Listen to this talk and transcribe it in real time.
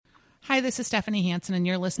Hi, this is Stephanie Hansen, and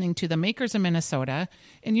you're listening to The Makers of Minnesota.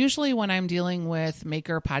 And usually when I'm dealing with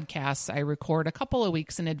maker podcasts, I record a couple of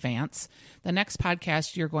weeks in advance. The next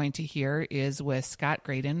podcast you're going to hear is with Scott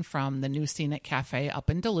Graydon from the New Scenic Cafe up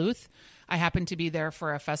in Duluth. I happened to be there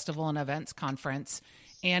for a festival and events conference,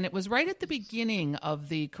 and it was right at the beginning of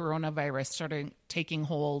the coronavirus starting taking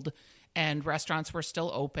hold, and restaurants were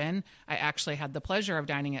still open. I actually had the pleasure of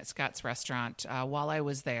dining at Scott's restaurant while I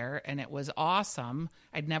was there, and it was awesome.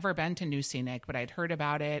 I'd never been to New Scenic, but I'd heard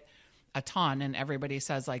about it a ton, and everybody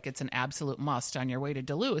says like it's an absolute must on your way to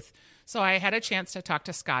Duluth. So I had a chance to talk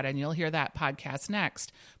to Scott, and you'll hear that podcast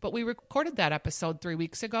next. But we recorded that episode 3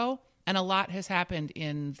 weeks ago, and a lot has happened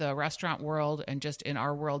in the restaurant world and just in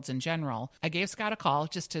our worlds in general. I gave Scott a call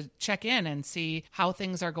just to check in and see how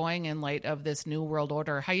things are going in light of this new world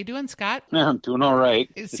order. How you doing, Scott? Yeah, I'm doing all right.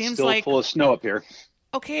 It's seems still like full of snow up here.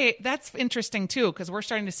 Okay, that's interesting too, because we're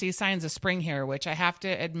starting to see signs of spring here, which I have to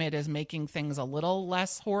admit is making things a little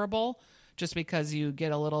less horrible, just because you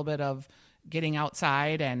get a little bit of getting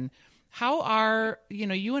outside. And how are,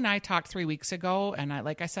 you and I talked 3 weeks ago, and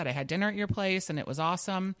like I said, I had dinner at your place and it was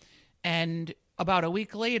awesome. And about a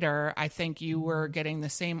week later, I think you were getting the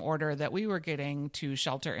same order that we were getting to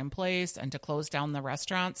shelter in place and to close down the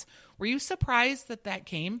restaurants. Were you surprised that that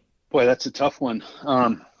came? Boy, that's a tough one.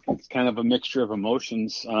 It's kind of a mixture of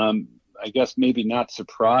emotions. I guess maybe not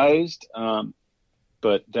surprised,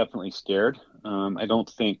 but definitely scared. I don't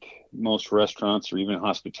think most restaurants or even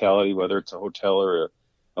hospitality, whether it's a hotel or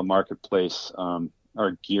a marketplace,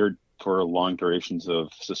 are geared for long durations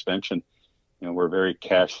of suspension. We're very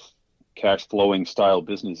cash flowing style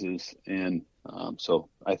businesses. And so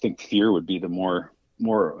I think fear would be the more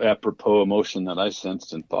apropos emotion that I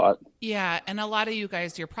sensed and thought. Yeah. And a lot of you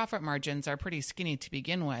guys, your profit margins are pretty skinny to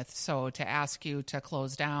begin with. So to ask you to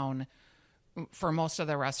close down for most of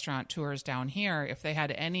the restaurateurs down here, if they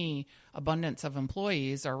had any abundance of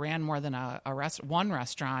employees or ran more than one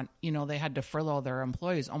restaurant, they had to furlough their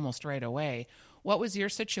employees almost right away. What was your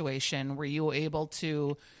situation?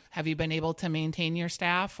 Have you been able to maintain your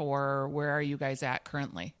staff, or where are you guys at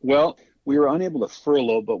currently? Well, we were unable to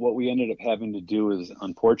furlough, but what we ended up having to do is,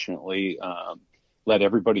 unfortunately, let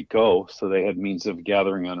everybody go so they had means of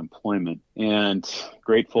gathering unemployment. And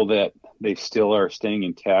grateful that they still are staying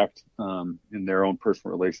intact in their own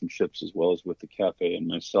personal relationships as well as with the cafe and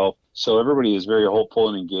myself. So everybody is very hopeful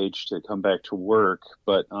and engaged to come back to work.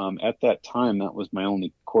 But at that time, that was my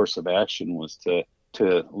only course of action, was to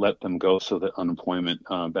let them go so that unemployment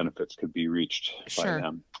benefits could be reached by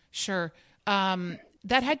them. Sure.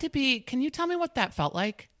 That had to be, can you tell me what that felt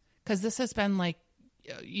like? Because this has been like,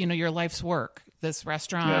 your life's work, this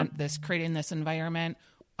restaurant, this creating this environment.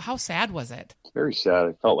 How sad was it? It's very sad.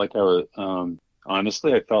 I felt like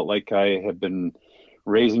honestly, I felt like I had been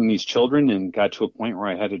raising these children and got to a point where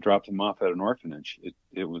I had to drop them off at an orphanage.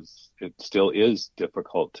 It still is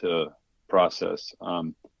difficult to process.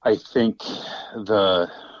 I think the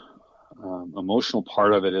emotional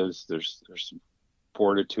part of it is there's some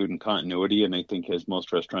fortitude and continuity, and I think as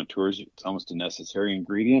most restaurateurs, it's almost a necessary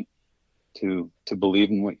ingredient to believe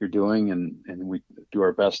in what you're doing, and we do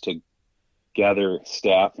our best to gather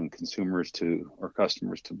staff and customers to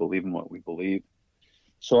believe in what we believe.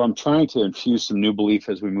 So I'm trying to infuse some new belief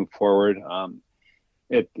as we move forward.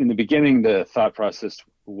 In the beginning, the thought process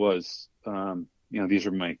was, these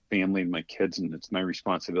are my family and my kids, and it's my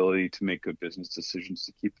responsibility to make good business decisions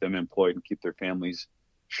to keep them employed and keep their families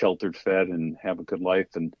sheltered, fed, and have a good life.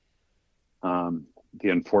 And the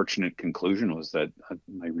unfortunate conclusion was that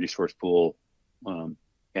my resource pool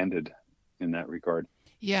ended in that regard.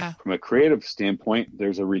 Yeah. From a creative standpoint,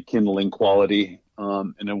 there's a rekindling quality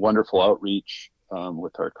and a wonderful outreach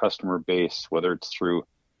with our customer base, whether it's through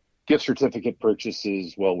gift certificate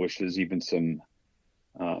purchases, well wishes, even some,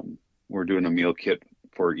 we're doing a meal kit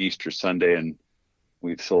for Easter Sunday, and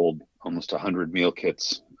we've sold almost 100 meal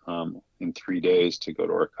kits in 3 days to go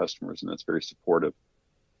to our customers, and that's very supportive.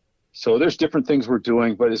 So there's different things we're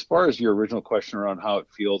doing, but as far as your original question around how it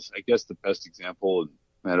feels, I guess the best example and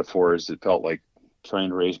metaphor is it felt like trying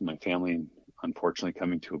to raise my family and unfortunately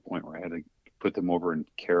coming to a point where I had to put them over in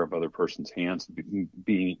care of other person's hands,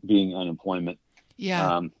 being unemployment.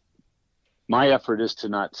 Yeah. My effort is to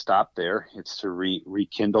not stop there. It's to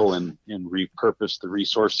rekindle and repurpose the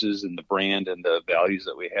resources and the brand and the values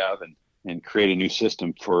that we have and create a new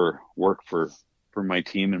system for work for my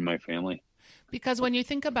team and my family. Because when you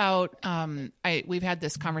think about, we've had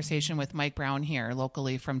this conversation with Mike Brown here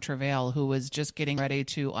locally from Travail, who was just getting ready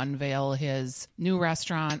to unveil his new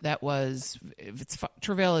restaurant that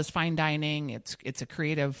Travail is fine dining. It's a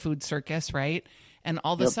creative food circus, right? And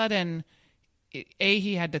all of a sudden, A,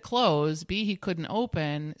 he had to close, B, he couldn't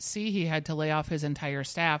open, C, he had to lay off his entire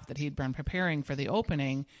staff that he'd been preparing for the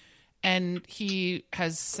opening. And he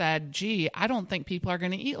has said, gee, I don't think people are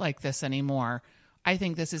going to eat like this anymore. I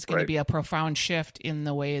think this is going to be a profound shift in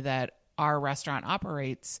the way that our restaurant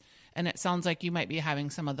operates. And it sounds like you might be having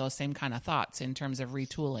some of those same kind of thoughts in terms of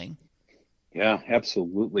retooling. Yeah,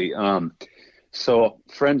 absolutely. So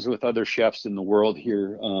friends with other chefs in the world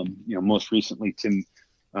here, most recently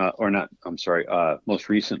most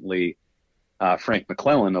recently, Frank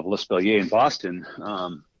McClellan of L'Espalier in Boston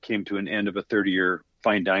came to an end of a 30-year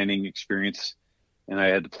fine dining experience. And I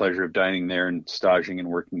had the pleasure of dining there and staging and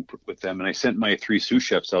working with them. And I sent my 3 sous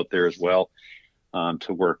chefs out there as well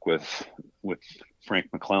to work with Frank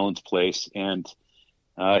McClellan's place. And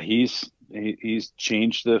he's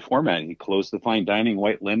changed the format. He closed the fine dining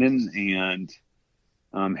White Linen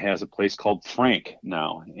and has a place called Frank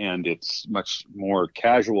now. And it's much more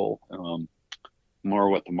casual, more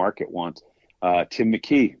what the market wants. Tim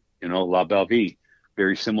McKee, La Belle Vie,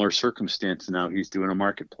 very similar circumstance. Now he's doing a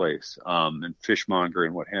marketplace and fishmonger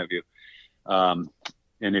and what have you.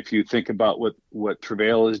 And if you think about what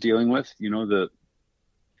Travail is dealing with, the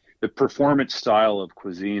performance style of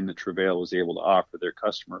cuisine that Travail was able to offer their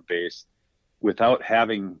customer base without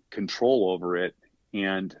having control over it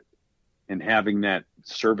and having that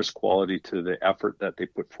service quality to the effort that they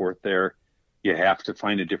put forth there, you have to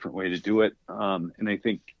find a different way to do it. And I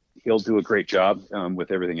think he'll do a great job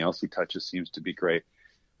with everything else he touches. Seems to be great.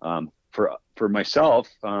 For myself,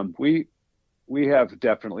 we have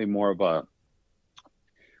definitely more of a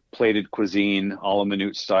plated cuisine, a la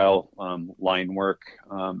minute style line work.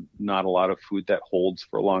 Not a lot of food that holds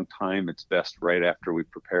for a long time. It's best right after we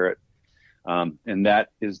prepare it. And that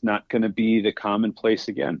is not going to be the commonplace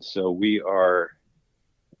again. So we are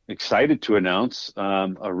excited to announce a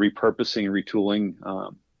repurposing and retooling,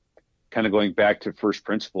 kind of going back to first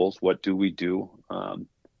principles. What do we do?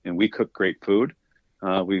 And we cook great food.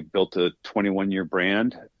 We've built a 21-year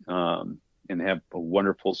brand and have a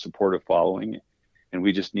wonderful supportive following. And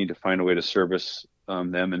we just need to find a way to service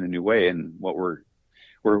them in a new way. And what we're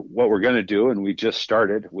going to do, and we just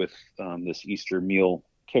started with this Easter meal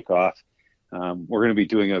kickoff. We're going to be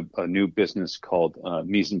doing a new business called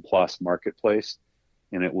Mise en Place Marketplace,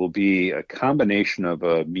 and it will be a combination of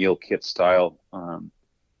a meal kit style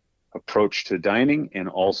approach to dining and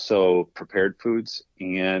also prepared foods.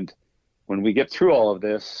 And when we get through all of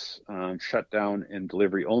this, shut down and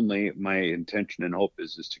delivery only, my intention and hope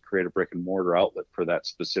is to create a brick and mortar outlet for that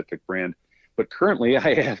specific brand. But currently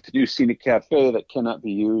I have the new Scenic Cafe that cannot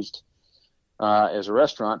be used as a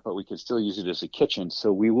restaurant, but we can still use it as a kitchen.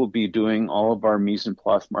 So we will be doing all of our Mise en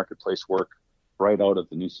Place Marketplace work right out of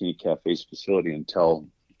the new Scenic Cafe's facility until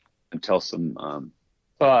some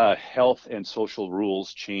health and social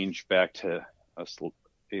rules change back to us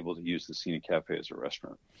able to use the Scenic Cafe as a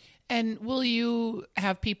restaurant. And will you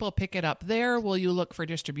have people pick it up there? Will you look for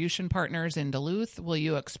distribution partners in Duluth? Will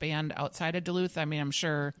you expand outside of Duluth? I mean, I'm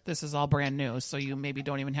sure this is all brand new, so you maybe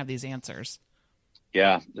don't even have these answers.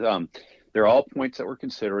 Yeah, they're all points that we're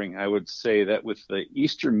considering. I would say that with the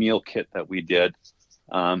Easter meal kit that we did,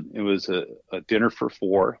 it was a dinner for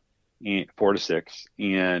 4 to 6,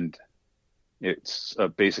 and it's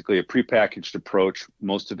basically a prepackaged approach,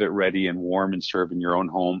 most of it ready and warm and served in your own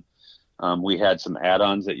home. We had some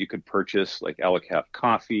add-ons that you could purchase, like a la carte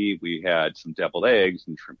coffee. We had some deviled eggs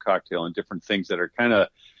and shrimp cocktail and different things that are kind of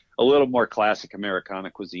a little more classic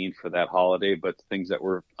Americana cuisine for that holiday, but things that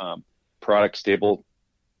were product stable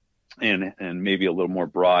and maybe a little more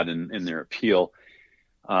broad in their appeal.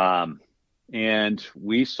 And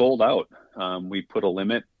we sold out. We put a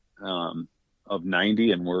limit of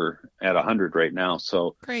 90 and we're at 100 right now.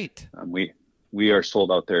 So great. We are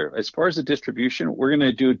sold out there. As far as the distribution, we're going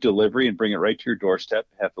to do delivery and bring it right to your doorstep,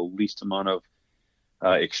 have the least amount of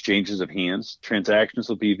exchanges of hands. Transactions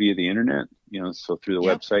will be via the internet, so through the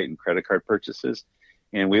website and credit card purchases.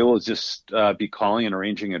 And we will just be calling and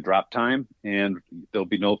arranging a drop time, and there'll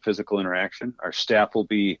be no physical interaction. Our staff will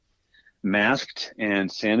be masked and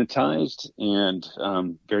sanitized,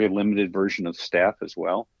 and very limited version of staff as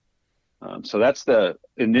well. So that's the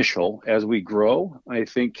initial. As we grow, I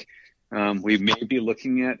think we may be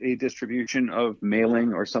looking at a distribution of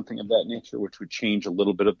mailing or something of that nature, which would change a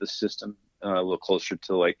little bit of the system, a little closer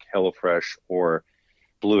to like HelloFresh or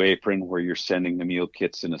Blue Apron, where you're sending the meal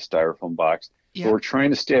kits in a styrofoam box. Yeah. So we're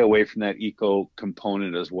trying to stay away from that eco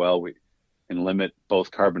component as well, and limit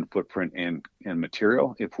both carbon footprint and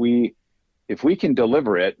material. If we can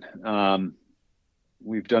deliver it,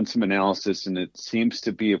 we've done some analysis, and it seems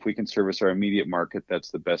to be if we can service our immediate market,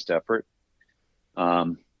 that's the best effort.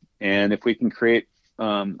 And if we can create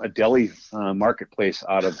a deli marketplace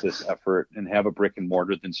out of this effort and have a brick and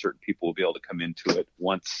mortar, then certain people will be able to come into it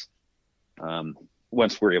once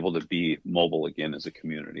we're able to be mobile again as a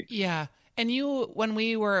community. Yeah. And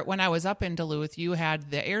when I was up in Duluth, you had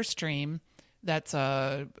the Airstream. That's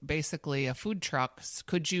basically a food truck.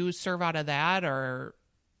 Could you serve out of that or?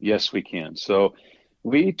 Yes, we can. So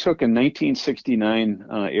we took a 1969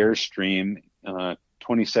 Airstream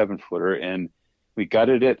 27-footer and we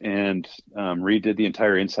gutted it and redid the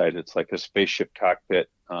entire inside. It's like a spaceship cockpit.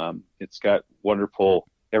 It's got wonderful,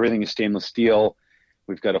 everything is stainless steel.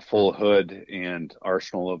 We've got a full hood and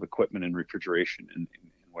arsenal of equipment and refrigeration and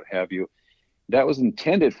what have you. That was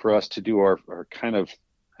intended for us to do our kind of,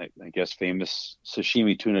 I guess, famous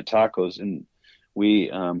sashimi tuna tacos. And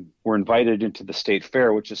we were invited into the state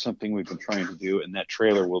fair, which is something we've been trying to do. And that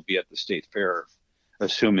trailer will be at the state fair,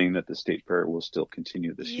 assuming that the state fair will still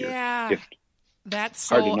continue this year. Yeah. That's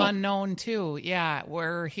so unknown too. Yeah.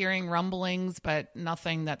 We're hearing rumblings, but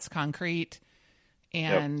nothing that's concrete.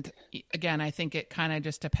 And again, I think it kind of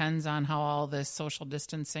just depends on how all this social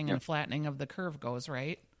distancing and flattening of the curve goes,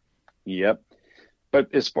 right? Yep.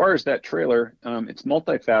 But as far as that trailer, it's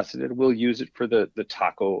multifaceted. We'll use it for the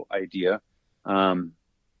taco idea. And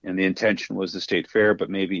the intention was the state fair, but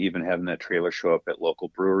maybe even having that trailer show up at local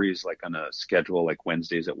breweries, like on a schedule, like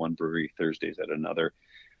Wednesdays at one brewery, Thursdays at another,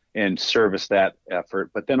 and service that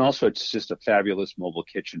effort. But then also it's just a fabulous mobile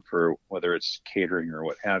kitchen for whether it's catering or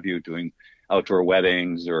what have you, doing outdoor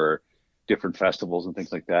weddings or different festivals and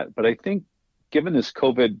things like that. But I think given this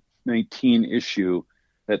COVID-19 issue,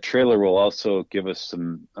 that trailer will also give us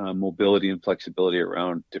some mobility and flexibility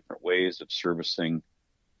around different ways of servicing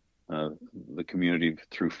the community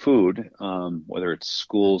through food, whether it's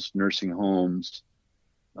schools, nursing homes,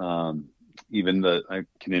 I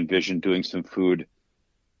can envision doing some food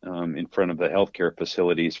in front of the healthcare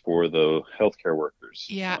facilities for the healthcare workers.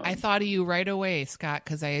 Yeah, I thought of you right away, Scott,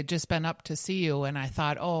 because I had just been up to see you, and I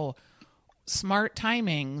thought, oh, smart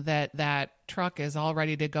timing that truck is all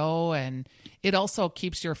ready to go, and it also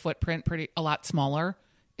keeps your footprint a lot smaller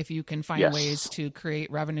if you can find ways to create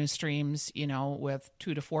revenue streams, with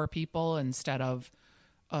 2 to 4 people instead of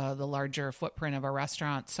the larger footprint of a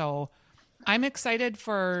restaurant. So I'm excited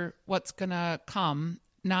for what's going to come,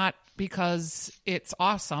 not because it's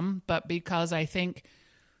awesome, but because I think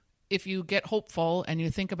if you get hopeful and you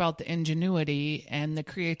think about the ingenuity and the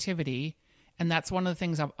creativity, and that's one of the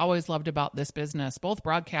things I've always loved about this business, both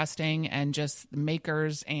broadcasting and just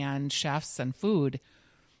makers and chefs and food.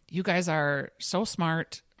 You guys are so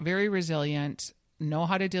smart, very resilient, know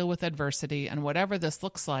how to deal with adversity, and whatever this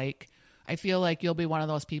looks like, I feel like you'll be one of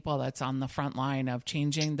those people that's on the front line of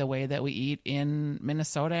changing the way that we eat in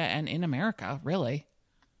Minnesota and in America, really.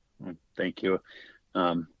 Thank you.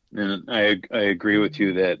 And I agree with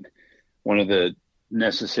you that one of the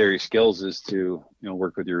necessary skills is to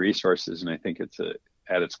work with your resources, and I think it's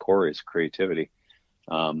at its core is creativity.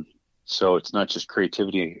 So it's not just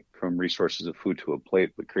creativity from resources of food to a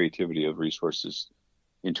plate, but creativity of resources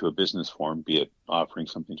into a business form, be it offering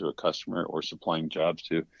something to a customer or supplying jobs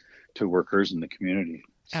to workers in the community.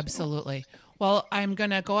 Absolutely. Well, I'm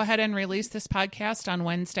going to go ahead and release this podcast on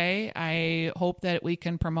Wednesday. I hope that we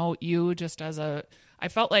can promote you just I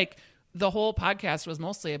felt like the whole podcast was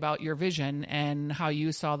mostly about your vision and how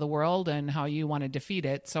you saw the world and how you want to defeat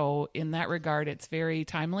it. So in that regard, it's very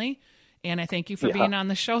timely. And I thank you for being on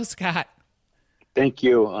the show, Scott. Thank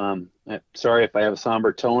you. Sorry if I have a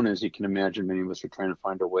somber tone. As you can imagine, many of us are trying to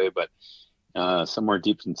find our way, but somewhere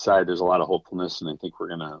deep inside, there's a lot of hopefulness, and I think we're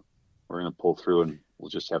gonna pull through, and we'll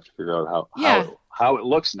just have to figure out how it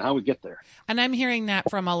looks and how we get there. And I'm hearing that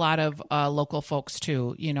from a lot of local folks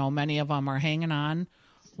too. Many of them are hanging on.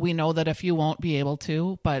 We know that a few won't be able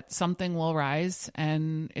to, but something will rise,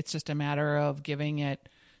 and it's just a matter of giving it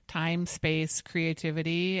time, space,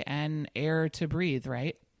 creativity, and air to breathe,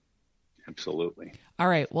 right? Absolutely. All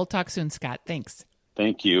right. We'll talk soon, Scott. Thanks.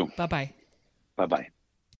 Thank you. Bye-bye. Bye-bye.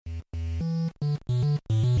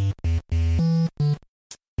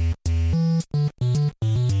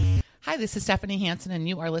 Hi, this is Stephanie Hansen, and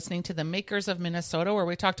you are listening to the Makers of Minnesota, where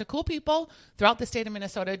we talk to cool people throughout the state of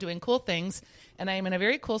Minnesota doing cool things. And I am in a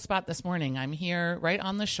very cool spot this morning. I'm here right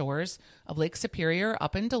on the shores of Lake Superior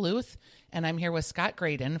up in Duluth, and I'm here with Scott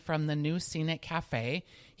Graydon from the New Scenic Cafe.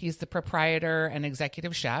 He's the proprietor and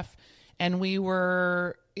executive chef. And we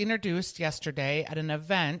were introduced yesterday at an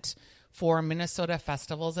event for Minnesota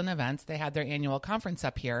Festivals and Events. They had their annual conference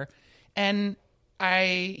up here. And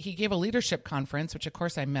he gave a leadership conference, which of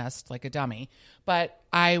course I missed like a dummy. But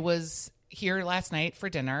I was here last night for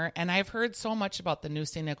dinner, and I've heard so much about the New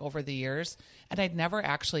Scenic over the years, and I'd never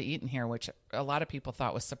actually eaten here, which a lot of people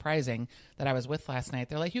thought was surprising that I was with last night.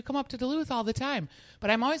 They're like, you come up to Duluth all the time, but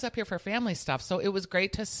I'm always up here for family stuff. So it was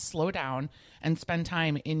great to slow down and spend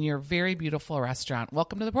time in your very beautiful restaurant.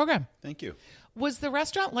 Welcome to the program. Thank you. Was the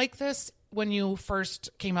restaurant like this when you first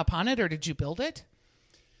came upon it, or did you build it?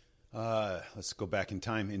 Let's go back in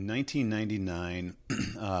time. In 1999,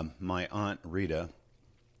 my aunt Rita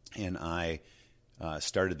and I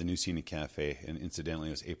started the New Scenic Cafe, and incidentally,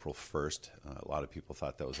 it was April 1st. A lot of people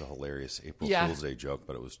thought that was a hilarious April Fool's Day joke,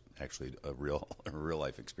 but it was actually a real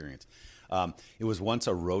life experience. It was once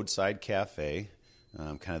a roadside cafe,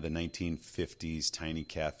 kind of the 1950s tiny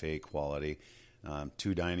cafe quality.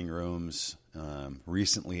 2 dining rooms,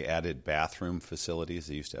 recently added bathroom facilities.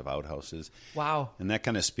 They used to have outhouses. Wow. And that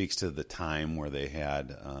kind of speaks to the time where they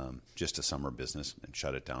had just a summer business and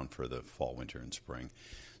shut it down for the fall, winter, and spring.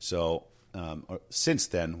 So since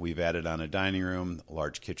then, we've added on a dining room, a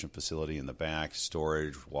large kitchen facility in the back,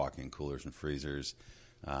 storage, walk-in coolers and freezers.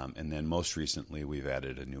 And then most recently, we've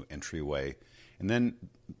added a new entryway. And then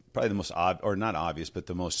probably the most not obvious, but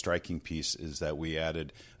the most striking piece is that we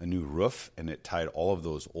added a new roof, and it tied all of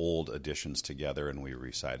those old additions together, and we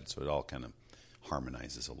resided. So it all kind of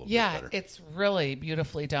harmonizes a little bit better. Yeah, it's really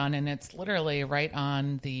beautifully done, and it's literally right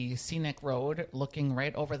on the scenic road, looking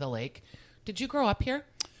right over the lake. Did you grow up here?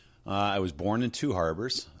 I was born in Two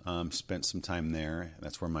Harbors, spent some time there.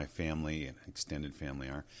 That's where my family and extended family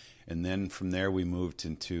are. And then from there, we moved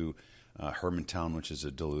into Hermantown, which is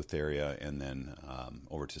a Duluth area, and then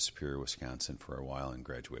over to Superior, Wisconsin for a while, and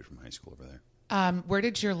graduated from high school over there. Where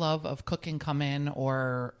did your love of cooking come in,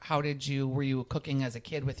 or were you cooking as a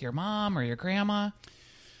kid with your mom or your grandma?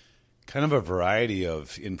 Kind of a variety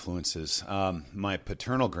of influences. My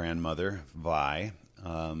paternal grandmother, Vi,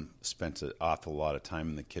 spent an awful lot of time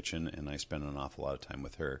in the kitchen, and I spent an awful lot of time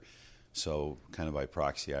with her. So kind of by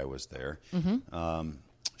proxy, I was there. Mm-hmm.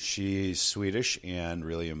 She's Swedish and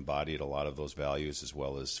really embodied a lot of those values as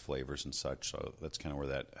well as flavors and such. So that's kind of where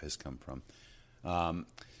that has come from.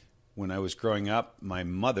 When I was growing up, my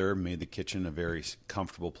mother made the kitchen a very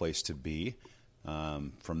comfortable place to be,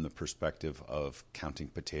 from the perspective of counting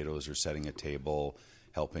potatoes or setting a table,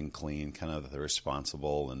 helping clean, kind of the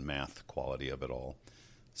responsible and math quality of it all.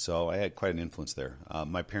 So I had quite an influence there.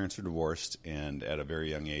 My parents are divorced, and at a very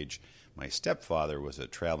young age, my stepfather was a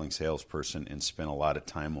traveling salesperson and spent a lot of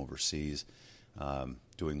time overseas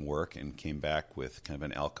doing work, and came back with kind of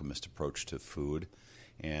an alchemist approach to food.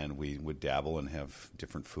 And we would dabble and have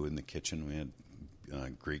different food in the kitchen. We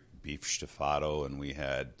had Greek beef staffado, and we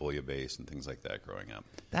had bouillabaisse and things like that growing up.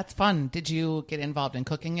 That's fun. Did you get involved in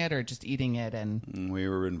cooking it or just eating it? And we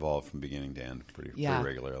were involved from beginning to end pretty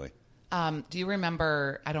regularly. Do you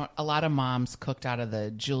remember, a lot of moms cooked out of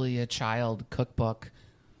the Julia Child cookbook,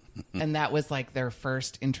 and that was like their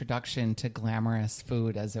first introduction to glamorous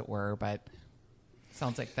food, as it were, but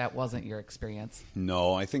sounds like that wasn't your experience.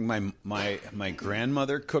 No, I think my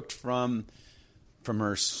grandmother cooked from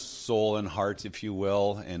her soul and heart, if you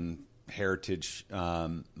will, and heritage.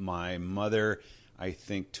 My mother, I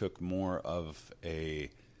think, took more of a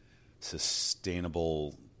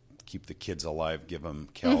sustainable, keep the kids alive, give them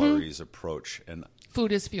calories approach. And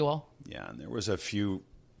food is fuel. Yeah, and there was a few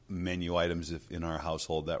menu items in our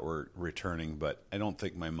household that were returning, but I don't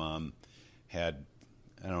think my mom had,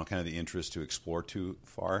 kind of the interest to explore too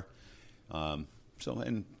far.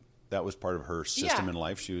 And that was part of her system in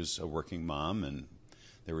life. She was a working mom, and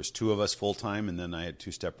there was 2 of us full time, and then I had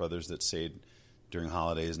 2 stepbrothers that stayed during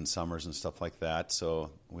holidays and summers and stuff like that.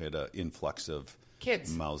 So we had an influx of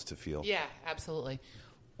kids, mouths to feel. Yeah, absolutely.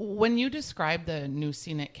 When you describe the New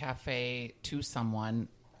Scenic Cafe to someone,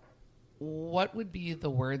 what would be the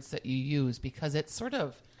words that you use? Because it's sort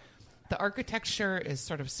of, the architecture is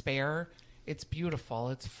sort of spare. It's beautiful.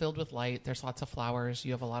 It's filled with light. There's lots of flowers.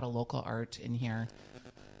 You have a lot of local art in here.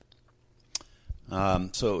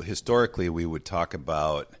 So historically, we would talk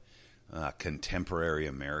about contemporary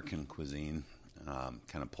American cuisine, kind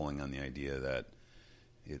of pulling on the idea that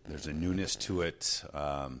there's a newness to it,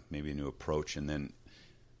 maybe a new approach, and then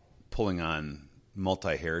pulling on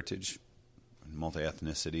multi-heritage,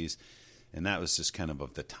 multi-ethnicities, and that was just kind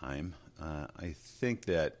of the time. I think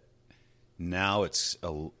that now it's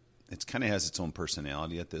kind of has its own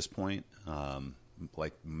personality at this point,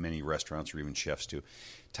 like many restaurants or even chefs do.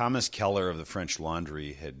 Thomas Keller of the French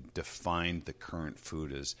Laundry had defined the current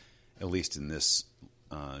food as, at least in this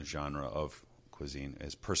genre of cuisine,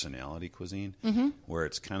 as personality cuisine, where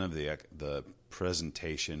it's kind of the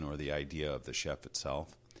presentation or the idea of the chef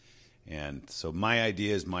itself. And so my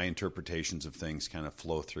ideas, my interpretations of things kind of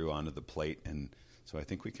flow through onto the plate, and So I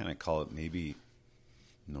think we kind of call it maybe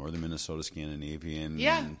Northern Minnesota Scandinavian.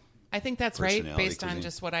 Yeah, I think that's right. Based cuisine. on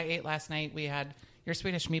just what I ate last night, we had your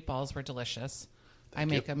Swedish meatballs were delicious. I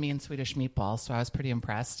make a mean Swedish meatball, so I was pretty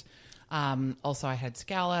impressed. Also, I had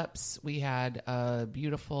scallops. We had a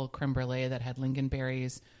beautiful creme brulee that had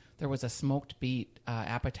lingonberries. There was a smoked beet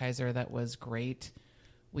appetizer that was great.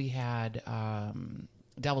 We had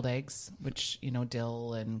deviled eggs, which,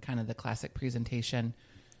 dill and kind of the classic presentation.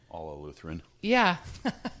 All a Lutheran. Yeah.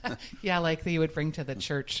 Yeah, like that you would bring to the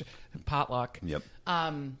church potluck. Yep.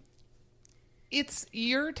 It's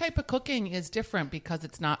your type of cooking is different because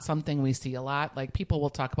it's not something we see a lot. Like people will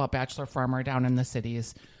talk about Bachelor Farmer down in the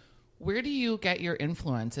cities. Where do you get your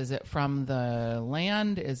influence? Is it from the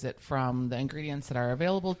land? Is it from the ingredients that are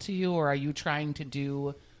available to you? Or are you trying to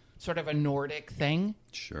do sort of a Nordic thing?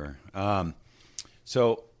 Sure.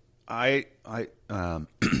 So I how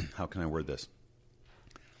can I word this?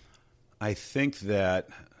 I think that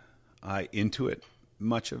I intuit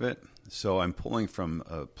much of it. So I'm pulling from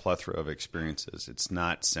a plethora of experiences. It's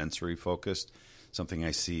not sensory focused, something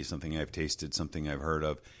I see, something I've tasted, something I've heard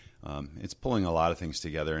of. It's pulling a lot of things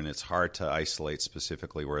together, and it's hard to isolate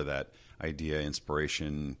specifically where that idea,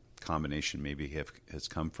 inspiration, combination maybe has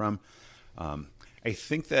come from. I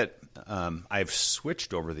think that I've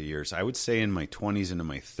switched over the years. I would say in my 20s into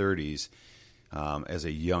my 30s, as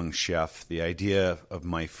a young chef, the idea of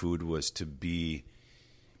my food was to be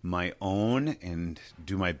my own and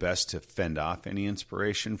do my best to fend off any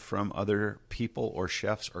inspiration from other people or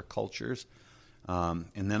chefs or cultures. And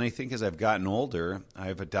then I think as I've gotten older,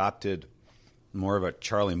 I've adopted more of a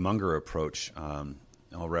Charlie Munger approach.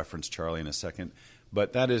 I'll reference Charlie in a second.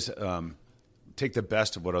 But that is take the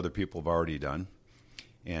best of what other people have already done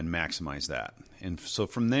and maximize that. And so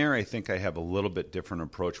from there, I think I have a little bit different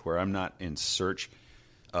approach where I'm not in search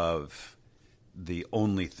of the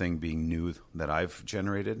only thing being new that I've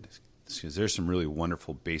generated, because there's some really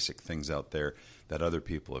wonderful basic things out there that other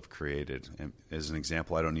people have created. And as an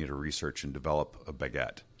example, I don't need to research and develop a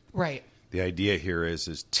baguette. Right. The idea here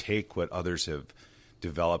is take what others have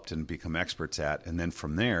developed and become experts at, and then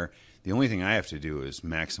from there, the only thing I have to do is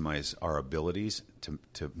maximize our abilities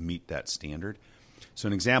to meet that standard. So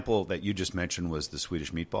an example that you just mentioned was the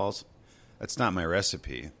Swedish meatballs. That's not my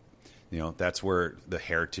recipe. That's where the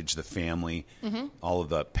heritage, the family, all of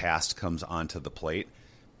the past comes onto the plate.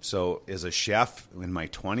 So as a chef in my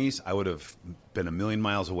 20s, I would have been a million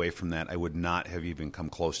miles away from that. I would not have even come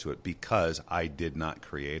close to it because I did not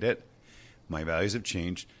create it. My values have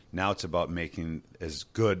changed. Now it's about making as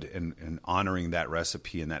good and honoring that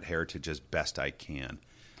recipe and that heritage as best I can.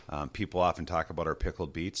 People often talk about our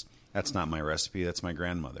pickled beets. That's not my recipe. That's my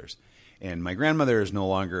grandmother's. And my grandmother is no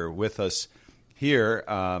longer with us here,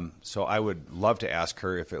 so I would love to ask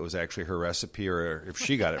her if it was actually her recipe or if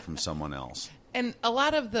she got it from someone else. And a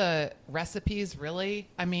lot of the recipes, really,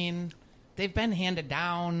 I mean, they've been handed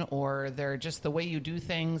down or they're just the way you do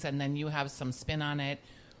things and then you have some spin on it.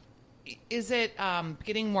 Is it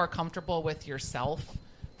getting more comfortable with yourself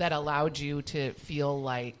that allowed you to feel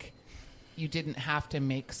like you didn't have to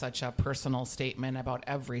make such a personal statement about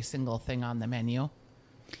every single thing on the menu?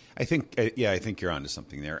 I think you're onto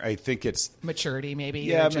something there. I think it's maturity, maybe.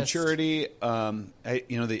 Yeah, maturity.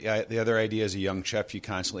 The other idea as a young chef, you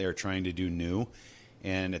constantly are trying to do new,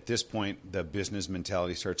 and at this point, the business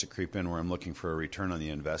mentality starts to creep in, where I'm looking for a return on the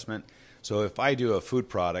investment. So if I do a food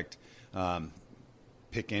product,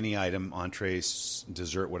 pick any item, entrees,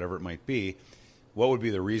 dessert, whatever it might be, what would be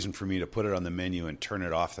the reason for me to put it on the menu and turn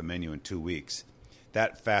it off the menu in 2 weeks?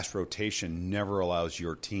 That fast rotation never allows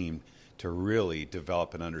your team to really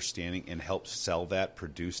develop an understanding and help sell that,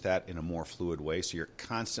 produce that in a more fluid way. So you're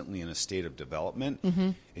constantly in a state of development,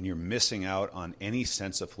 and you're missing out on any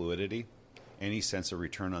sense of fluidity, any sense of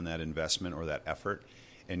return on that investment or that effort,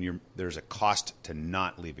 and there's a cost to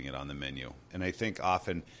not leaving it on the menu. And I think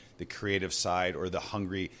often the creative side or the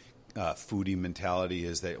hungry foodie mentality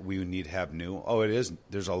is that we need to have new. Oh, it is.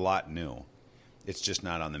 There's a lot new. It's just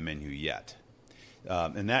not on the menu yet.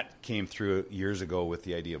 And that came through years ago with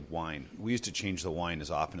the idea of wine. We used to change the wine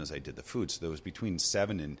as often as I did the food. So there was between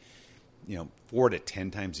 7 and 4 to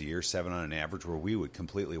 10 times a year, 7 on an average, where we would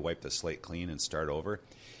completely wipe the slate clean and start over.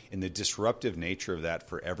 And the disruptive nature of that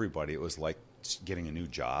for everybody, it was like getting a new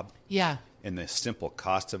job. Yeah. And the simple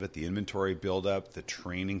cost of it, the inventory buildup, the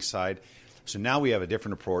training side. So now we have a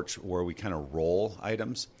different approach where we kind of roll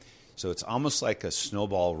items. So it's almost like a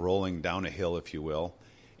snowball rolling down a hill, if you will.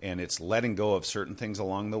 And it's letting go of certain things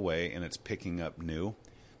along the way, and it's picking up new.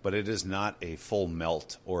 But it is not a full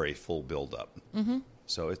melt or a full buildup.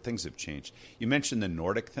 So things have changed. You mentioned the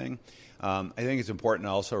Nordic thing. I think it's important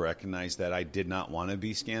to also recognize that I did not want to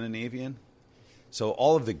be Scandinavian. So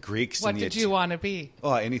all of the Greeks What and the did you want to be?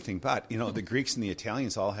 Oh, anything but. The Greeks and the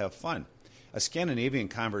Italians all have fun. A Scandinavian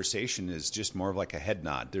conversation is just more of like a head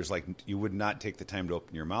nod. There's like, you would not take the time to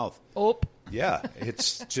open your mouth. Oh. Yeah,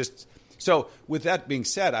 it's just... So with that being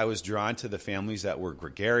said, I was drawn to the families that were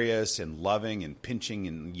gregarious and loving and pinching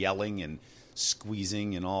and yelling and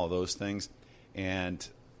squeezing and all of those things. And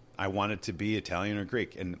I wanted to be Italian or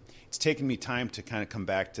Greek. And it's taken me time to kind of come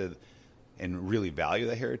back to and really value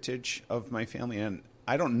the heritage of my family. And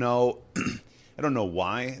I don't know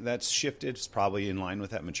why that's shifted. It's probably in line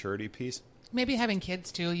with that maturity piece. Maybe having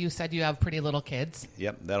kids too. You said you have pretty little kids.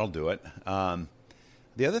 Yep, that'll do it.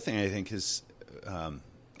 The other thing I think is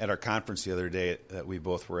at our conference the other day that we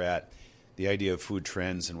both were at, the idea of food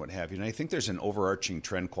trends and what have you. And I think there's an overarching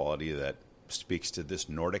trend quality that speaks to this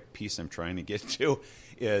Nordic piece I'm trying to get to,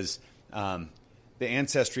 is the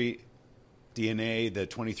ancestry, DNA, the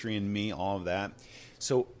 23andMe, all of that.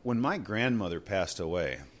 So when my grandmother passed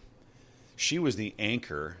away, she was the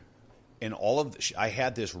anchor in all of I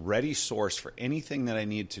had this ready source for anything that I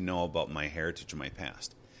needed to know about my heritage and my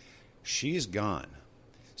past. She's gone.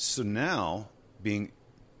 So now, being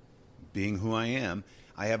who I am,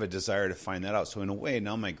 I have a desire to find that out. So in a way,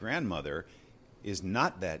 now my grandmother is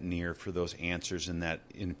not that near for those answers and that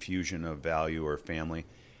infusion of value or family.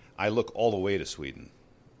 I look all the way to Sweden,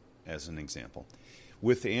 as an example.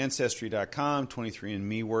 With the Ancestry.com,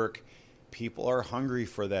 23andMe work, people are hungry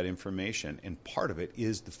for that information, and part of it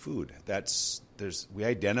is the food. We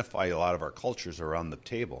identify a lot of our cultures around the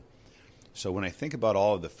table. So when I think about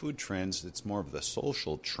all of the food trends, it's more of the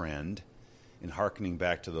social trend, and hearkening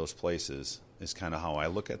back to those places is kind of how I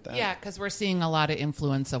look at that. Yeah, because we're seeing a lot of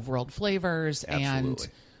influence of world flavors. Absolutely.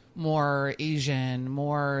 And more Asian,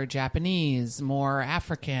 more Japanese, more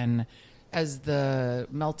African. As the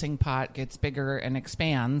melting pot gets bigger and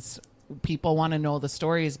expands, people want to know the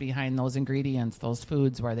stories behind those ingredients, those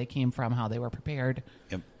foods, where they came from, how they were prepared.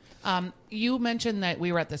 Yep. You mentioned that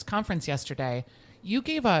we were at this conference yesterday. You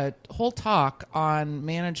gave a whole talk on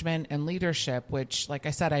management and leadership, which, like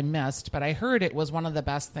I said, I missed, but I heard it was one of the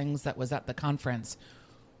best things that was at the conference.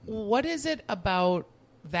 What is it about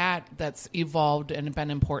that that's evolved and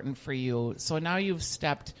been important for you? So now you've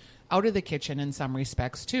stepped out of the kitchen in some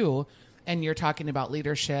respects too, and you're talking about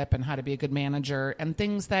leadership and how to be a good manager and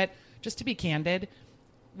things that, just to be candid,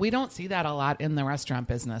 we don't see that a lot in the restaurant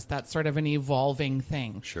business. That's sort of an evolving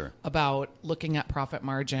thing. Sure. About looking at profit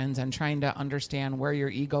margins and trying to understand where your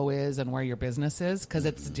ego is and where your business is, because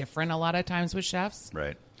it's different a lot of times with chefs.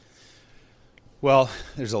 Right. Well,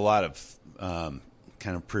 there's a lot of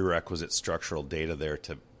kind of prerequisite structural data there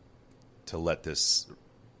to let this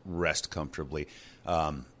rest comfortably.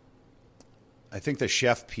 I think the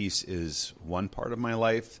chef piece is one part of my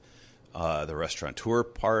life. The restaurateur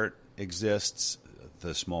part exists.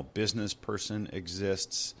 The small business person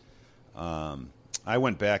exists. I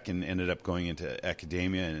went back and ended up going into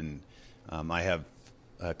academia, and I have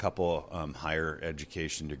a couple higher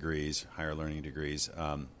education degrees, higher learning degrees.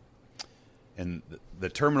 And the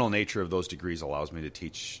terminal nature of those degrees allows me to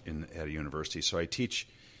teach at a university. So I teach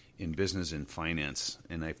in business and finance,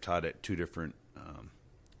 and I've taught at two different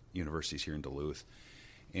universities here in Duluth.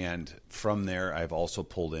 And from there, I've also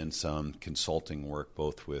pulled in some consulting work,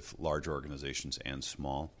 both with large organizations and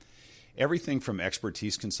small. Everything from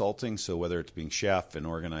expertise consulting, so whether it's being chef and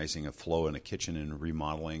organizing a flow in a kitchen and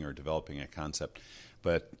remodeling or developing a concept.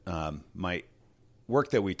 But my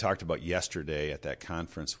work that we talked about yesterday at that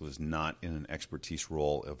conference was not in an expertise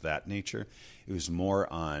role of that nature. It was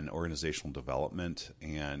more on organizational development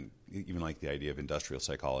and even like the idea of industrial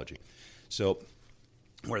psychology. So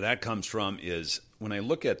where that comes from is when I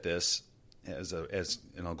look at this as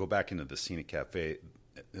and I'll go back into the Scenic Cafe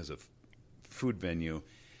as a food venue.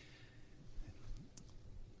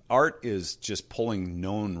 Art is just pulling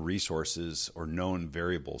known resources or known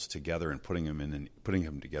variables together and putting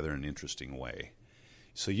them together in an interesting way.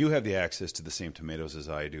 So you have the access to the same tomatoes as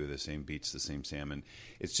I do, the same beets, the same salmon.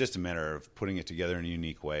 It's just a matter of putting it together in a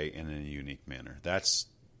unique way and in a unique manner. That's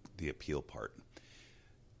the appeal part.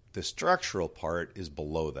 The structural part is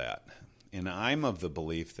below that. And I'm of the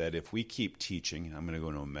belief that if we keep teaching, and I'm going to go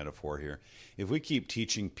into a metaphor here, if we keep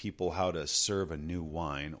teaching people how to serve a new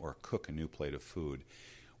wine or cook a new plate of food,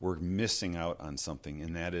 we're missing out on something,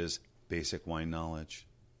 and that is basic wine knowledge.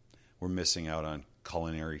 We're missing out on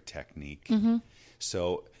culinary technique. Mm-hmm.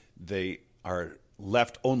 So they are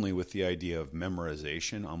left only with the idea of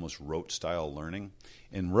memorization, almost rote-style learning.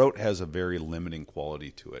 And rote has a very limiting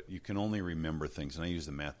quality to it. You can only remember things, and I use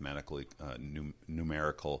the mathematical,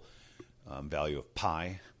 numerical value of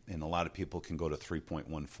pi, and a lot of people can go to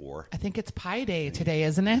 3.14. I think it's Pi Day today,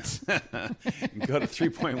 isn't it? You go to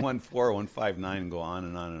 3.14, 159, and go on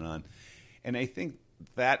and on and on. And I think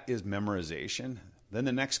that is memorization. Then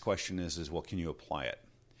the next question is well, can you apply it?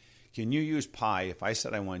 Can you use pi? If I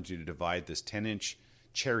said I wanted you to divide this 10-inch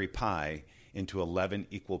cherry pie into 11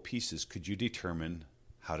 equal pieces, could you determine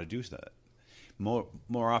how to do that? More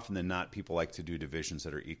often than not, people like to do divisions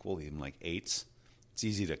that are equal, even like eighths. It's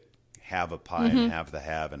easy to have a pie and have the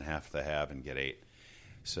have and half the have and get 8.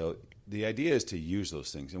 So the idea is to use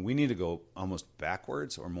those things. And we need to go almost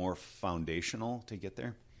backwards or more foundational to get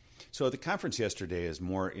there. So the conference yesterday is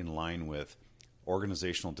more in line with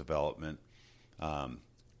organizational development.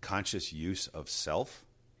 Conscious use of self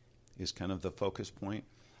is kind of the focus point.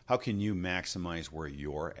 How can you maximize where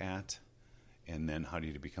you're at? And then how do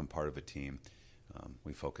you become part of a team?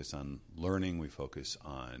 We focus on learning. We focus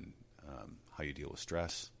on how you deal with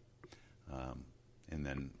stress. And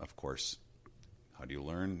then, of course, how do you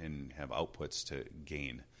learn and have outputs to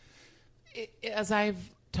gain? As I've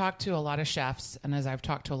talked to a lot of chefs and as I've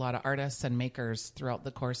talked to a lot of artists and makers throughout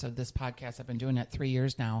the course of this podcast, I've been doing it 3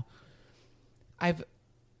 years now.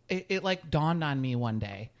 It like dawned on me one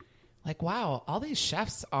day, like, wow, all these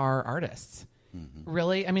chefs are artists. Mm-hmm.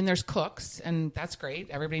 Really? I mean, there's cooks, and that's great.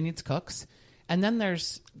 Everybody needs cooks. And then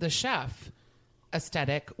there's the chef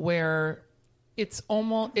aesthetic where it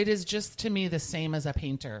is just to me the same as a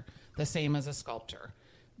painter, the same as a sculptor.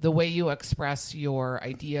 The way you express your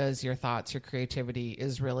ideas, your thoughts, your creativity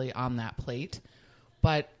is really on that plate.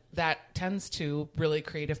 But that tends to really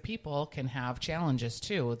creative people can have challenges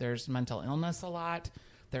too. There's mental illness a lot.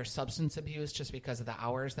 There's substance abuse just because of the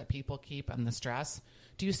hours that people keep and the stress.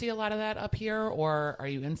 Do you see a lot of that up here, or are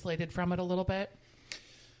you insulated from it a little bit?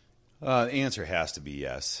 The answer has to be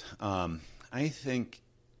yes. I think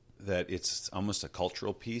that it's almost a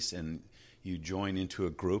cultural piece, and you join into a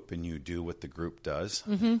group and you do what the group does.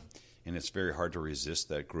 Mm-hmm. And it's very hard to resist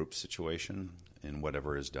that group situation in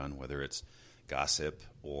whatever is done, whether it's gossip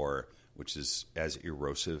or which is as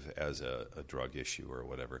erosive as a drug issue or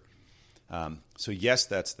whatever. So yes,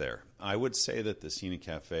 that's there. I would say that the Cena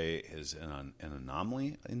Cafe is an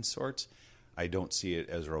anomaly in sorts. I don't see it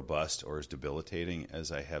as robust or as debilitating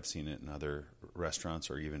as I have seen it in other restaurants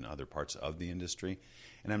or even other parts of the industry.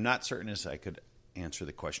 And I'm not certain as I could answer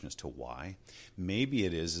the question as to why. Maybe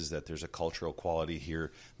it is that there's a cultural quality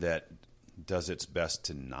here that does its best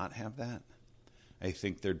to not have that. I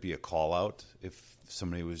think there'd be a call out if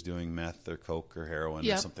somebody was doing meth or coke or heroin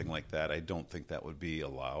or something like that. I don't think that would be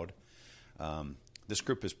allowed. This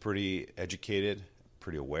group is pretty educated,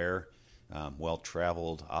 pretty aware,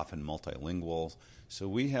 well-traveled, often multilingual. So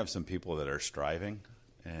we have some people that are striving,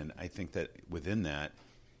 and I think that within that,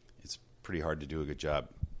 it's pretty hard to do a good job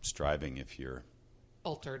striving if you're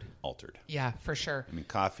altered. Yeah, for sure. I mean,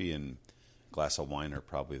 coffee and a glass of wine are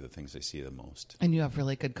probably the things I see the most. And you have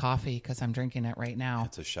really good coffee because I'm drinking it right now.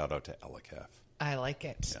 It's a shout-out to Elicaf. I like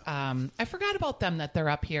it. Yeah. I forgot about them that they're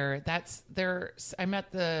up here. I met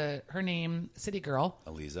her name, City Girl.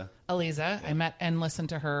 Aliza. Yeah. I met and listened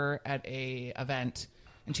to her at a event,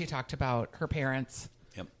 and she talked about her parents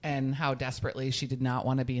and how desperately she did not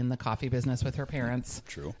want to be in the coffee business with her parents.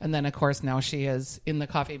 True. And then, of course, now she is in the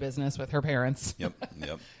coffee business with her parents. Yep.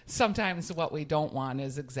 Sometimes what we don't want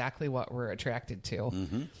is exactly what we're attracted to.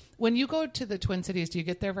 Mm-hmm. When you go to the Twin Cities, do you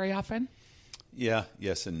get there very often?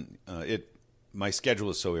 Yes, and my schedule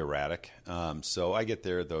is so erratic. So I get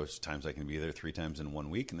there those times I can be there 3 times in 1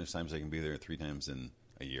 week, and there's times I can be there 3 times in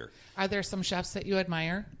a year. Are there some chefs that you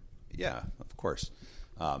admire? Yeah, of course.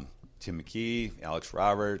 Tim McKee, Alex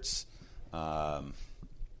Roberts. I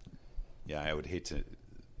would hate to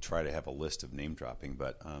try to have a list of name dropping,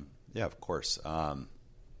 but of course. I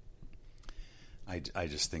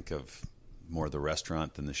just think of more the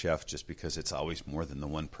restaurant than the chef, just because it's always more than the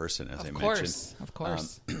one person, as I mentioned. Of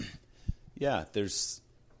course.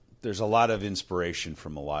 There's a lot of inspiration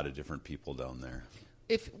from a lot of different people down there.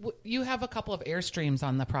 If you have a couple of Airstreams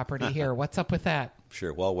on the property here, what's up with that?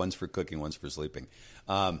 Sure. Well, one's for cooking, one's for sleeping.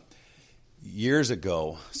 Years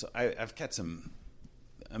ago, so I've got some.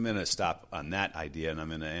 I'm going to stop on that idea, and I'm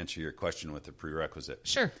going to answer your question with the prerequisite.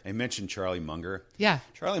 Sure. I mentioned Charlie Munger. Yeah.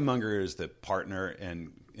 Charlie Munger is the partner and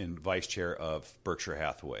vice chair of Berkshire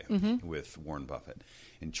Hathaway with Warren Buffett.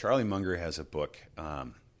 And Charlie Munger has a book.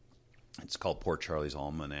 It's called Poor Charlie's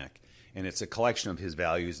Almanac, and it's a collection of his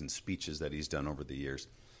values and speeches that he's done over the years.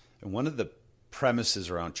 And one of the premises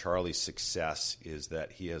around Charlie's success is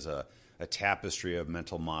that he has a tapestry of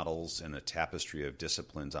mental models and a tapestry of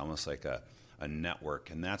disciplines, almost like a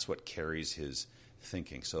network, and that's what carries his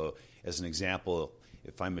thinking. So as an example,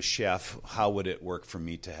 if I'm a chef, how would it work for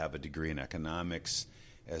me to have a degree in economics,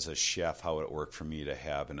 as a chef, how it worked for me to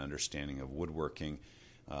have an understanding of woodworking.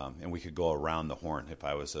 And we could go around the horn. If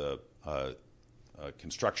I was a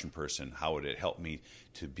construction person, how would it help me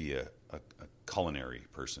to be a culinary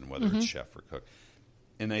person, whether it's chef or cook?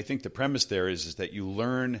 And I think the premise there is that you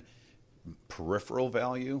learn peripheral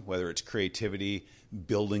value, whether it's creativity,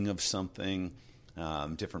 building of something,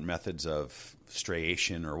 different methods of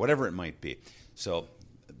striation or whatever it might be. So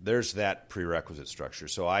there's that prerequisite structure.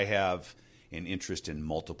 So I have an interest in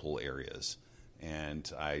multiple areas,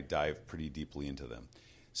 and I dive pretty deeply into them.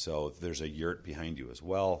 So there's a yurt behind you as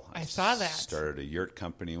well. I saw that. Started a yurt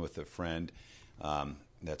company with a friend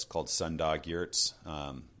that's called Sundog Yurts.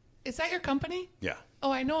 Is that your company? Yeah.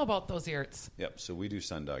 Oh, I know about those yurts. Yep. So we do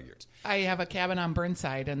Sundog Yurts. I have a cabin on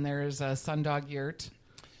Burnside, and there's a Sundog Yurt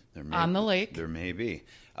on the lake. There may be.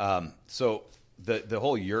 So the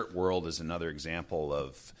whole yurt world is another example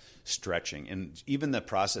of stretching. And even the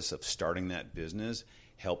process of starting that business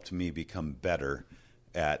helped me become better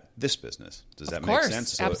at this business. Does that make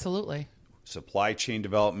sense? So absolutely. Supply chain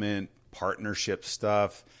development, partnership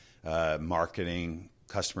stuff, marketing,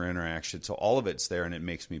 customer interaction. So all of it's there, and it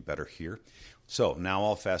makes me better here. So now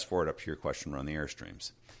I'll fast forward up to your question around the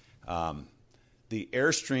Airstreams. The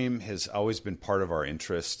Airstream has always been part of our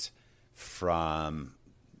interest from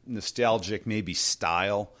nostalgic, maybe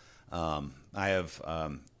style. I have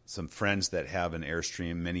some friends that have an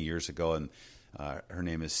Airstream many years ago, and her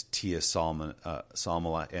name is Tia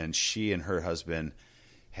Salmala, and she and her husband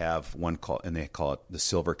have one and they call it the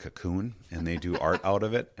Silver Cocoon, and they do art out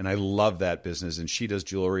of it. And I love that business. And she does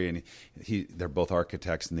jewelry, and they're both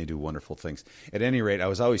architects, and they do wonderful things. At any rate, I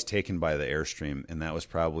was always taken by the Airstream, and that was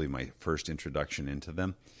probably my first introduction into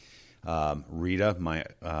them. Rita, my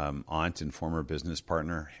aunt and former business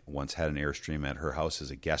partner, once had an Airstream at her house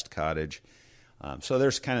as a guest cottage. So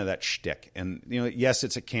there's kind of that shtick. And, yes,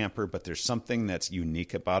 it's a camper, but there's something that's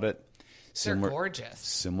unique about it. They're gorgeous.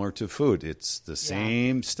 Similar to food. It's the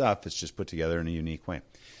same stuff. It's just put together in a unique way.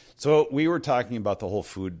 So we were talking about the whole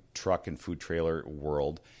food truck and food trailer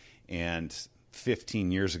world. And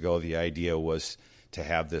 15 years ago, the idea was to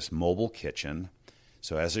have this mobile kitchen.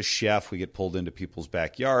 So as a chef, we get pulled into people's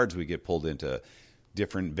backyards. We get pulled into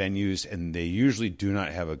different venues, and they usually do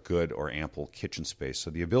not have a good or ample kitchen space.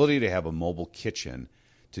 So the ability to have a mobile kitchen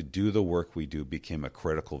to do the work we do became a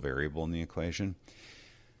critical variable in the equation.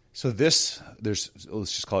 So let's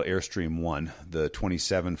just call it Airstream 1. The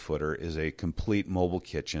 27-footer is a complete mobile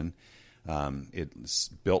kitchen. It's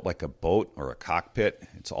built like a boat or a cockpit.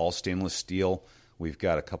 It's all stainless steel. We've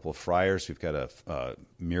got a couple of fryers. We've got a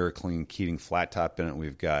MiraClean Keating flat top in it.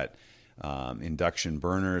 We've got induction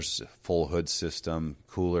burners, full hood system,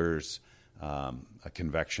 coolers, a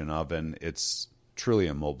convection oven. It's truly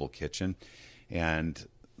a mobile kitchen. And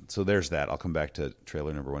so there's that. I'll come back to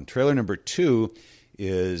trailer number 1. Trailer number 2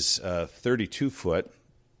 is 32-foot,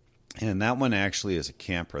 and that one actually is a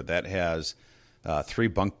camper. That has 3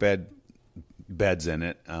 bunk beds in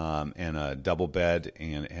it, and a double bed,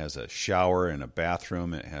 and it has a shower and a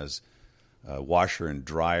bathroom. It has a washer and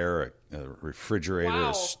dryer, a refrigerator,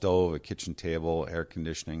 a stove, a kitchen table, air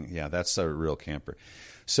conditioning. Yeah, that's a real camper.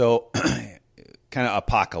 So kind of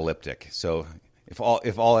apocalyptic. So if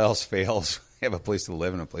all else fails, we have a place to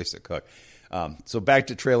live and a place to cook. So back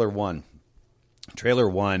to trailer 1. Trailer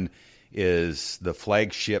 1 is the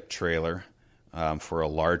flagship trailer for a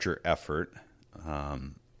larger effort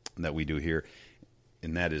that we do here,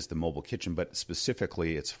 and that is the mobile kitchen. But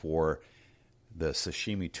specifically, it's for the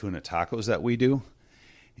sashimi tuna tacos that we do.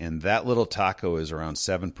 And that little taco is around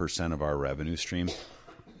 7% of our revenue stream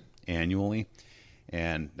annually.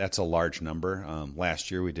 And that's a large number. Last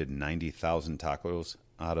year, we did 90,000 tacos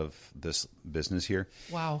out of this business here.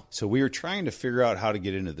 Wow. So we were trying to figure out how to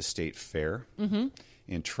get into the state fair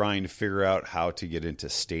and trying to figure out how to get into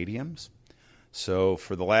stadiums. So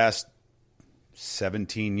for the last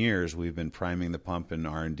 17 years, we've been priming the pump and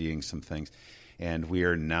R&Ding some things. And we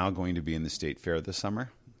are now going to be in the state fair this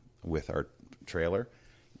summer with our trailer.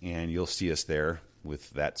 And you'll see us there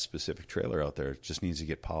with that specific trailer out there. It just needs to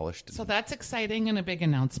get polished. So that's exciting and a big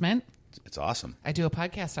announcement. It's awesome. I do a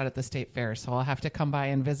podcast out at the state fair, so I'll have to come by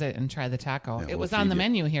and visit and try the taco. Yeah, it was on the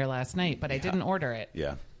menu here last night, but I didn't order it.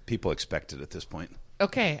 Yeah, people expect it at this point.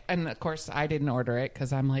 Okay, and of course I didn't order it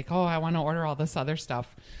because I'm like, I want to order all this other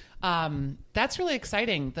stuff. That's really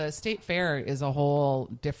exciting. The state fair is a whole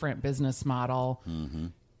different business model. Mm-hmm.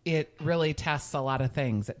 It really tests a lot of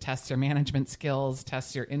things. It tests your management skills,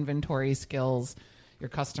 tests your inventory skills, your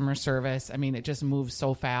customer service. I mean, it just moves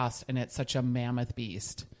so fast, and it's such a mammoth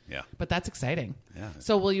beast. Yeah. But that's exciting. Yeah.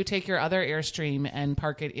 So will you take your other Airstream and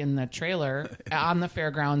park it in the trailer on the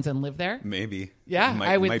fairgrounds and live there? Maybe. Yeah,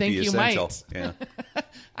 I would think you essential. might. Yeah.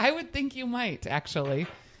 I would think you might, actually.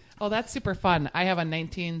 Oh, that's super fun. I have a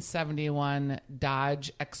 1971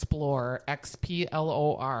 Dodge Explorer,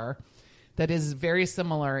 XPLOR, that is very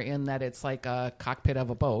similar in that it's like a cockpit of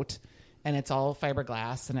a boat, and it's all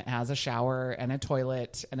fiberglass, and it has a shower and a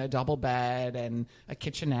toilet and a double bed and a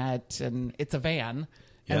kitchenette, and it's a van.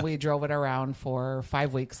 Yeah. And we drove it around for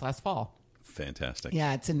 5 weeks last fall. Fantastic.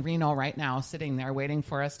 Yeah, it's in Reno right now, sitting there waiting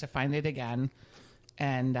for us to find it again.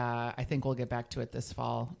 And I think we'll get back to it this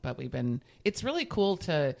fall. But it's really cool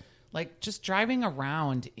to, like, just driving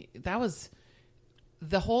around. That was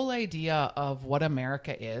the whole idea of what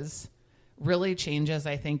America is really changes,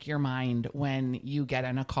 I think, your mind when you get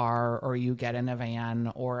in a car or you get in a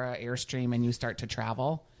van or an Airstream and you start to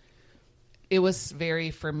travel. It was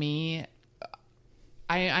very, for me,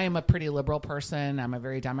 I am a pretty liberal person. I'm a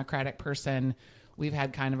very democratic person. We've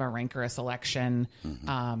had kind of a rancorous election.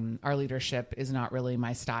 Mm-hmm. Our leadership is not really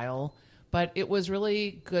my style. But it was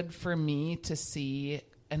really good for me to see,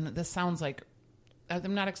 and this sounds like,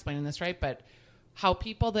 I'm not explaining this right, but how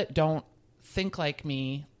people that don't think like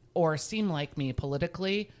me or seem like me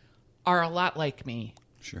politically are a lot like me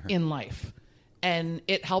in life. And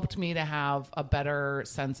it helped me to have a better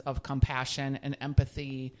sense of compassion and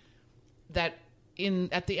empathy that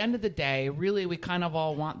at the end of the day, really, we kind of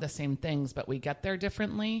all want the same things, but we get there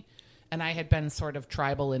differently. And I had been sort of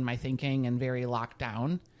tribal in my thinking and very locked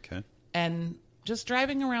down. Okay. And just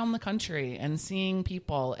driving around the country and seeing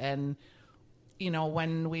people. And, you know,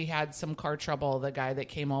 when we had some car trouble, the guy that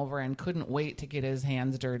came over and couldn't wait to get his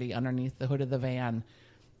hands dirty underneath the hood of the van,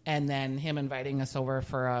 and then him inviting us over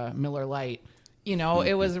for a Miller Lite. You know,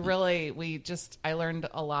 it was really, I learned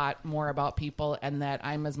a lot more about people, and that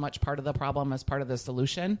I'm as much part of the problem as part of the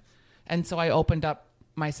solution. And so I opened up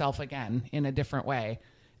myself again in a different way.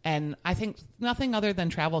 And I think nothing other than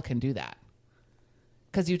travel can do that,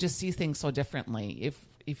 because you just see things so differently.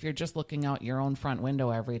 If you're just looking out your own front window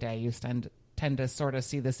every day, you tend to sort of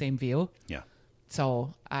see the same view. Yeah.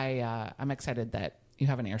 So I'm excited that you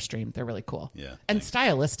have an Airstream. They're really cool. Yeah. And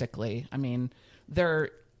stylistically, I mean,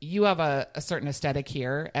 you have a certain aesthetic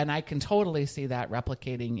here, and I can totally see that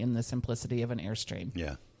replicating in the simplicity of an Airstream.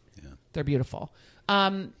 Yeah. Yeah. They're beautiful.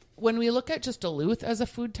 When we look at just Duluth as a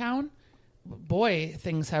food town, boy,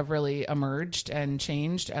 things have really emerged and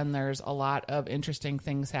changed, and there's a lot of interesting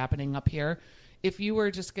things happening up here. If you were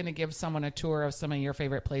just going to give someone a tour of some of your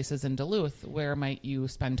favorite places in Duluth, where might you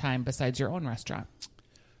spend time besides your own restaurant?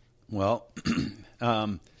 Well,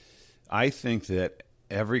 I think that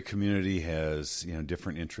every community has,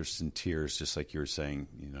 different interests and tiers, just like you were saying,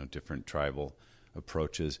 different tribal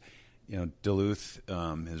approaches. Duluth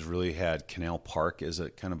has really had Canal Park as a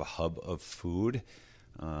kind of a hub of food.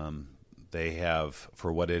 They have,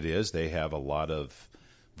 for what it is, they have a lot of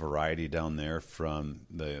variety down there, from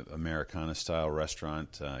the Americana-style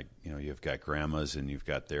restaurant. You've got Grandma's, and you've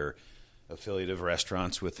got their affiliate of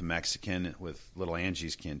restaurants with the Mexican, with Little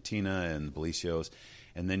Angie's Cantina and Belicios.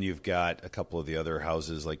 And then you've got a couple of the other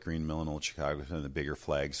houses like Green Mill and Old Chicago, some of the bigger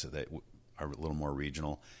flags that are a little more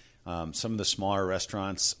regional. Some of the smaller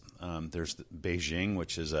restaurants, there's Beijing,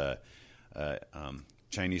 which is a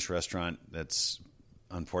Chinese restaurant that's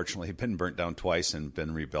unfortunately been burnt down twice and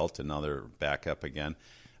been rebuilt, and now they're back up again.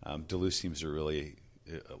 Duluth seems to really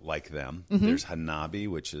like them. Mm-hmm. There's Hanabi,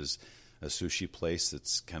 which is a sushi place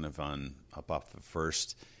that's kind of up off the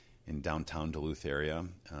First in downtown Duluth area.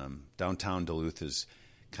 Downtown Duluth is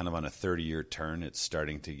kind of on a 30-year turn. It's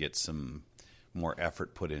starting to get some more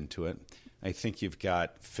effort put into it. I think you've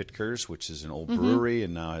got Fitker's, which is an old brewery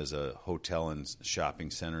and now has a hotel and shopping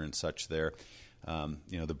center and such there.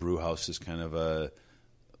 The brew house is kind of a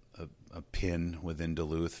pin within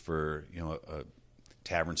Duluth for, a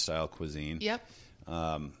tavern-style cuisine. Yep.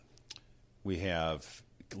 We have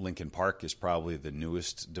Lincoln Park is probably the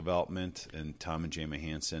newest development, and Tom and Jamie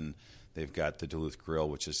Hansen, they've got the Duluth Grill,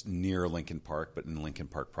 which is near Lincoln Park, but in Lincoln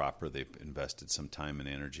Park proper, they've invested some time and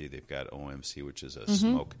energy. They've got OMC, which is a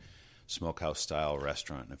smokehouse-style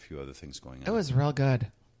restaurant, and a few other things going on. It was real good.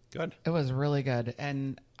 Good. It was really good,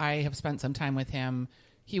 and I have spent some time with him.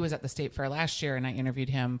 He was at the State Fair last year, and I interviewed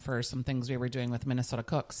him for some things we were doing with Minnesota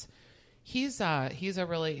Cooks. He's a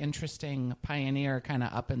really interesting pioneer kind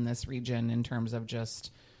of up in this region in terms of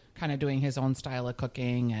just kind of doing his own style of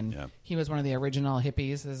cooking. And he was one of the original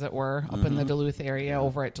hippies, as it were, up in the Duluth area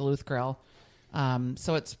over at Duluth Grill.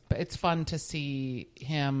 So it's fun to see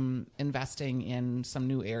him investing in some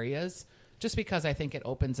new areas just because I think it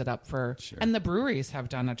opens it up for, Sure. and the breweries have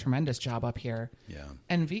done a tremendous job up here. Yeah.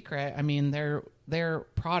 And Vikret, I mean, their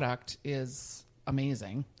product is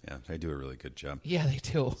amazing. Yeah, they do a really good job. Yeah, they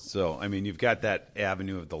do. So, I mean, you've got that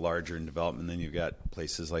avenue of the larger in development, then you've got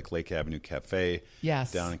places like Lake Avenue Cafe.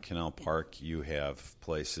 Yes. Down in Canal Park, you have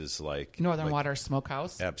places like Northern Waters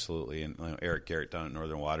Smokehouse. Absolutely. And Eric Garrett down at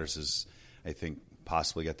Northern Waters is, I think,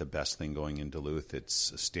 possibly got the best thing going in Duluth.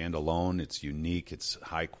 It's standalone, it's unique, it's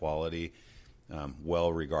high quality,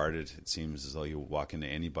 well regarded. It seems as though you walk into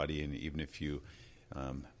anybody, and even if you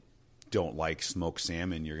don't like smoked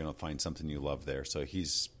salmon, you're going to find something you love there. So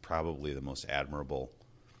he's probably the most admirable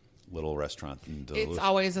little restaurant in Duluth. It's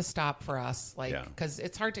always a stop for us, like, Yeah. because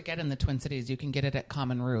it's hard to get in the Twin Cities. You can get it at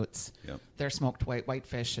Common Roots. Yep. Their smoked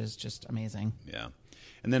whitefish is just amazing. Yeah.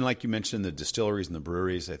 And then, like you mentioned, the distilleries and the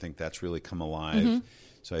breweries, I think that's really come alive. Mm-hmm.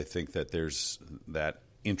 So I think that there's that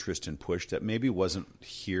interest and push that maybe wasn't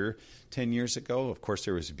here 10 years ago. Of course,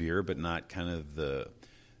 there was beer, but not kind of the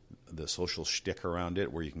social shtick around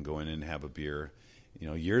it where you can go in and have a beer. You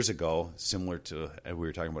know, years ago, similar to we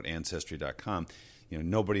were talking about Ancestry.com, you know,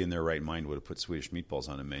 nobody in their right mind would have put Swedish meatballs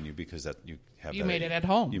on a menu because that you made it at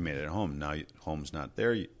home. You made it at home. Now home's not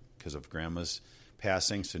there because of grandma's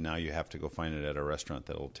passing, so now you have to go find it at a restaurant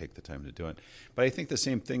that will take the time to do it. But I think the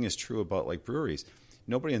same thing is true about like breweries.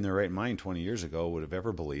 Nobody in their right mind 20 years ago would have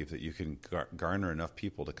ever believed that you can garner enough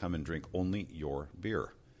people to come and drink only your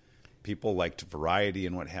beer. People liked variety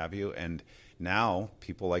and what have you, and now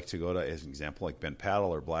people like to go to, as an example, like Ben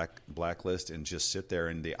Paddle or Blacklist and just sit there,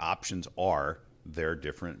 and the options are their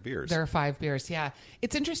different beers. There are 5 beers, yeah.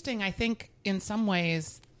 It's interesting. I think in some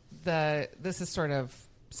ways, this is sort of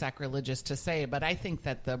sacrilegious to say, but I think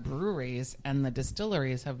that the breweries and the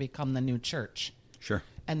distilleries have become the new church. Sure.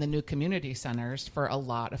 And the new community centers for a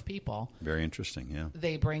lot of people. Very interesting, yeah.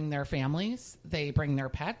 They bring their families. They bring their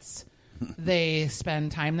pets. They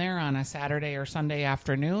spend time there on a Saturday or Sunday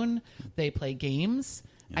afternoon. They play games.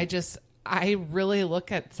 Yeah. I really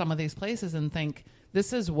look at some of these places and think,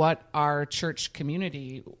 this is what our church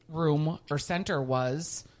community room or center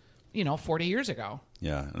was, 40 years ago.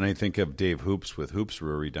 Yeah, and I think of Dave Hoops with Hoops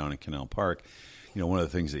Brewery down in Canal Park. You know, one of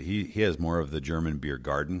the things that he has more of the German beer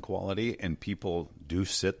garden quality, and people do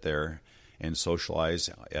sit there and socialize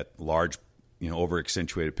at large, over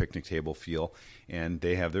accentuated picnic table feel, and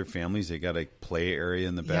they have their families. They got a play area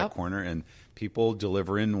in the back corner, and people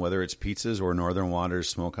deliver in, whether it's pizzas or Northern Waters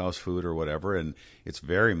smokehouse food or whatever, and it's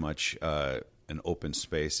very much an open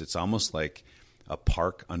space. It's almost like a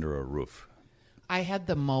park under a roof. I had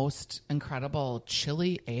the most incredible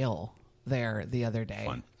chili ale there the other day.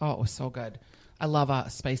 Fun. Oh, it was so good. I love a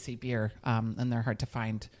spicy beer, and they're hard to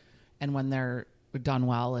find. And when they're done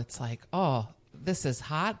well, it's like, oh, this is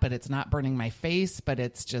hot, but it's not burning my face, but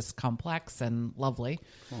it's just complex and lovely.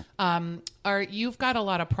 Cool. You've got a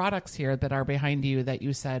lot of products here that are behind you that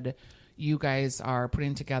you said you guys are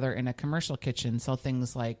putting together in a commercial kitchen. So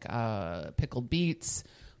things like pickled beets,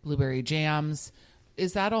 blueberry jams.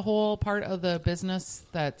 Is that a whole part of the business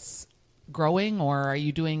that's growing, or are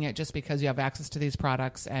you doing it just because you have access to these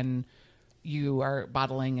products and you are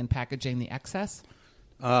bottling and packaging the excess?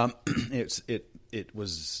 It's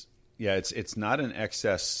not an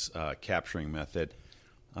excess capturing method.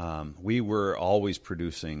 We were always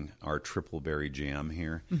producing our triple berry jam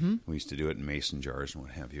here. Mm-hmm. We used to do it in mason jars and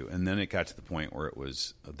what have you. And then it got to the point where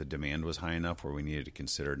the demand was high enough where we needed to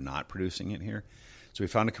consider not producing it here. So we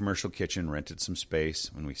found a commercial kitchen, rented some space,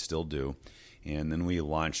 and we still do. And then we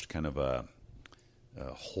launched kind of a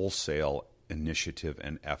wholesale initiative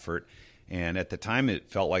and effort. And at the time, it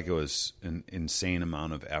felt like it was an insane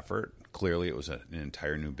amount of effort. Clearly, it was an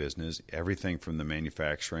entire new business. Everything from the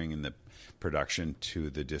manufacturing and the production to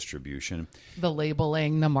the distribution. The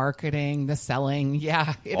labeling, the marketing, the selling.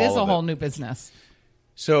 Yeah, it is a whole new business.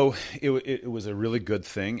 So it was a really good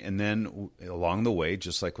thing. And then along the way,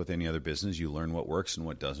 just like with any other business, you learn what works and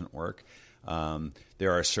what doesn't work.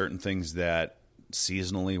 There are certain things that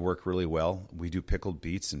seasonally work really well. We do pickled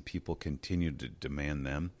beets, and people continue to demand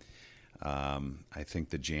them. I think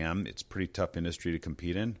the jam, it's a pretty tough industry to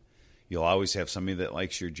compete in. You'll always have somebody that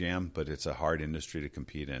likes your jam, but it's a hard industry to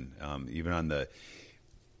compete in. Even on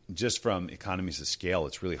just from economies of scale,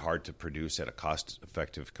 it's really hard to produce at a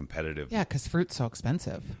cost-effective, competitive. Yeah, because fruit's so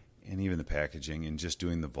expensive. And even the packaging and just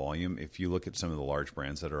doing the volume. If you look at some of the large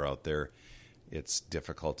brands that are out there, it's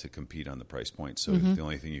difficult to compete on the price point. So the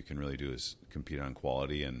only thing you can really do is compete on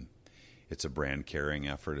quality, and it's a brand carrying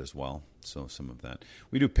effort as well. So some of that.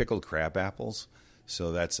 We do pickled crab apples.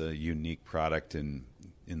 So that's a unique product, and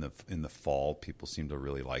in the fall, people seem to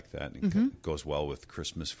really like that. It goes well with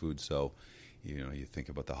Christmas food. So you think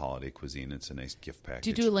about the holiday cuisine. It's a nice gift package. Do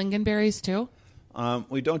you do lingonberries too?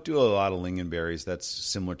 We don't do a lot of lingonberries. That's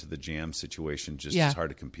similar to the jam situation. Just It's hard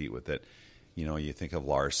to compete with it. You think of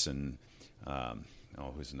Larson,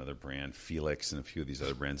 who's another brand, Felix, and a few of these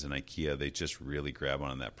other brands in IKEA. They just really grab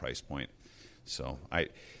on that price point. So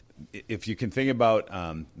if you can think about,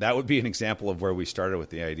 that would be an example of where we started with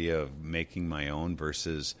the idea of making my own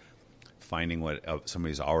versus finding what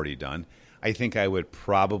somebody's already done. I think I would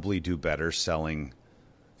probably do better selling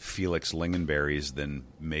Felix lingonberries than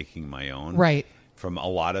making my own. Right. From a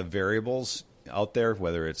lot of variables out there,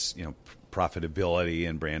 whether it's, profitability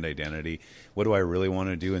and brand identity. What do I really want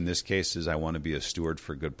to do in this case is I want to be a steward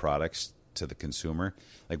for good products to the consumer.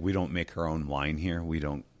 Like, we don't make our own wine here. We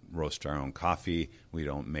don't roast our own coffee. We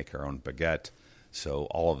don't make our own baguette. So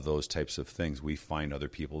all of those types of things, we find other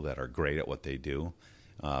people that are great at what they do.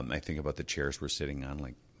 I think about the chairs we're sitting on,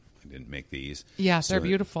 like, I didn't make these. Yeah, they're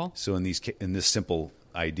beautiful. So in this simple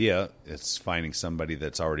idea, it's finding somebody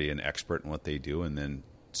that's already an expert in what they do and then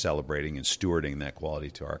celebrating and stewarding that quality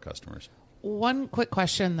to our customers. One quick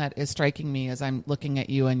question that is striking me as I'm looking at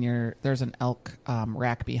you and there's an elk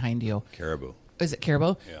rack behind you. Caribou. Is it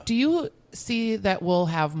caribou? Yeah. Do you see that we'll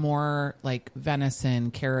have more like venison,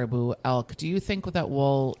 caribou, elk? Do you think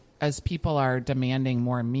that as people are demanding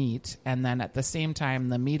more meat, and then at the same time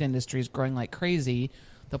the meat industry is growing like crazy,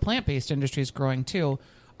 the plant-based industry is growing too,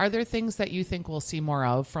 are there things that you think we'll see more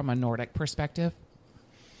of from a Nordic perspective?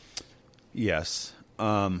 Yes.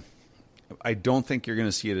 I don't think you're going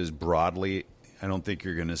to see it as broadly. I don't think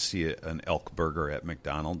you're going to see an elk burger at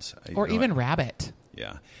McDonald's. Or even rabbit.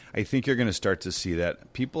 Yeah. I think you're going to start to see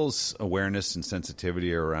that. People's awareness and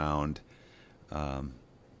sensitivity around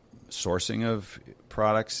sourcing of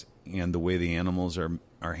products and the way the animals are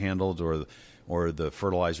handled, or the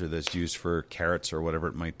fertilizer that's used for carrots or whatever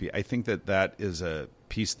it might be. I think that is a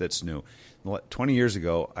piece that's new. 20 years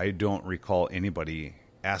ago, I don't recall anybody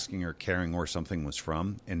asking or caring where something was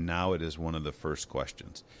from, and now it is one of the first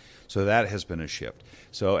questions. So that has been a shift.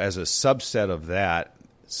 So as a subset of that,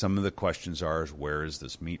 some of the questions are, where is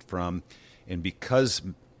this meat from? And because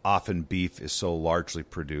often beef is so largely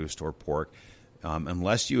produced, or pork,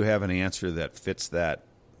 unless you have an answer that fits that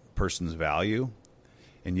person's value,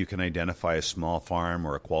 and you can identify a small farm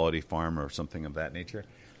or a quality farm or something of that nature,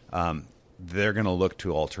 they're going to look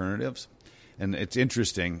to alternatives. And it's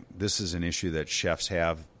interesting, this is an issue that chefs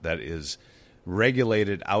have that is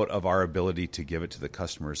regulated out of our ability to give it to the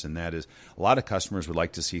customers, and that is a lot of customers would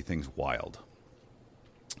like to see things wild.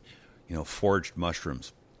 Foraged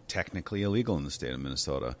mushrooms, technically illegal in the state of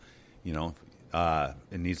Minnesota. It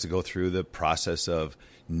needs to go through the process of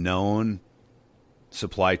known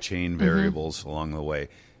supply chain variables along the way.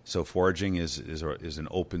 So foraging is an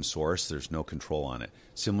open source. There's no control on it.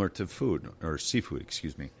 Similar to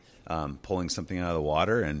seafood, pulling something out of the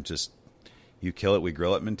water and just you kill it, we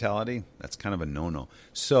grill it mentality. That's kind of a no-no.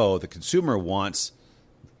 So the consumer wants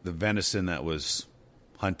the venison that was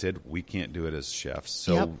hunted. We can't do it as chefs.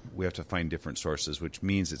 So we have to find different sources, which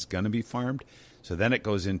means it's going to be farmed. So then it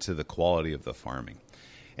goes into the quality of the farming.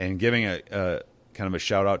 And giving a kind of a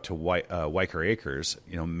shout out to Weicker Acres,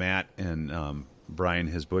 Matt and Brian,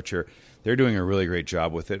 his butcher, they're doing a really great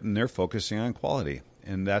job with it, and they're focusing on quality.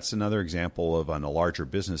 And that's another example of, on a larger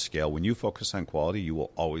business scale, when you focus on quality, you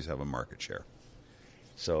will always have a market share.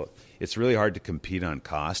 So it's really hard to compete on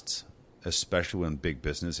costs, especially when big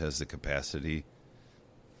business has the capacity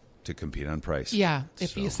to compete on price. Yeah.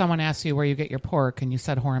 If someone asks you where you get your pork and you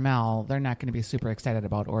said Hormel, they're not going to be super excited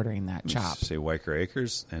about ordering that chop. Say Weicker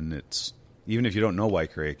Acres, and it's, even if you don't know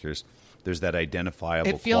Weicker Acres, there's that identifiable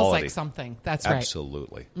quality. It feels like something. That's right.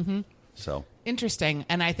 Absolutely. Mm-hmm. So interesting.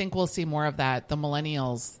 And I think we'll see more of that. The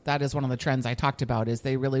millennials, that is one of the trends I talked about, is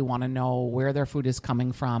they really want to know where their food is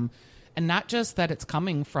coming from. And not just that it's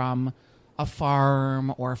coming from a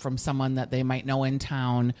farm or from someone that they might know in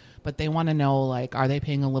town, but they want to know, like, are they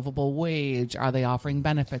paying a livable wage? Are they offering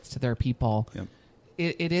benefits to their people? Yep.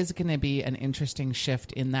 It is going to be an interesting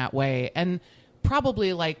shift in that way. And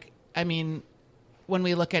probably, when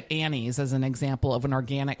we look at Annie's as an example of an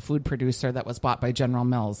organic food producer that was bought by General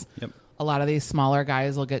Mills, a lot of these smaller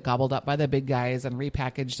guys will get gobbled up by the big guys and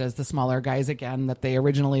repackaged as the smaller guys again that they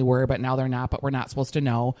originally were, but now they're not, but we're not supposed to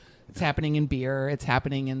know. It's happening in beer. It's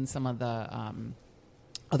happening in some of the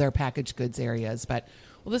other packaged goods areas. But,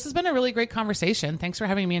 well, this has been a really great conversation. Thanks for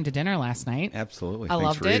having me into dinner last night. Absolutely. I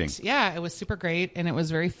loved it. Eating. Yeah, it was super great, and it was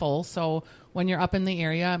very full. So when you're up in the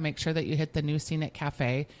area, make sure that you hit the New Scenic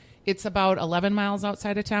Cafe. It's about 11 miles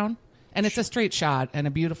outside of town, and it's a straight shot and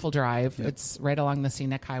a beautiful drive. Yep. It's right along the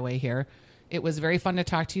Scenic Highway here. It was very fun to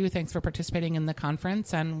talk to you. Thanks for participating in the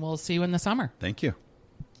conference, and we'll see you in the summer. Thank you.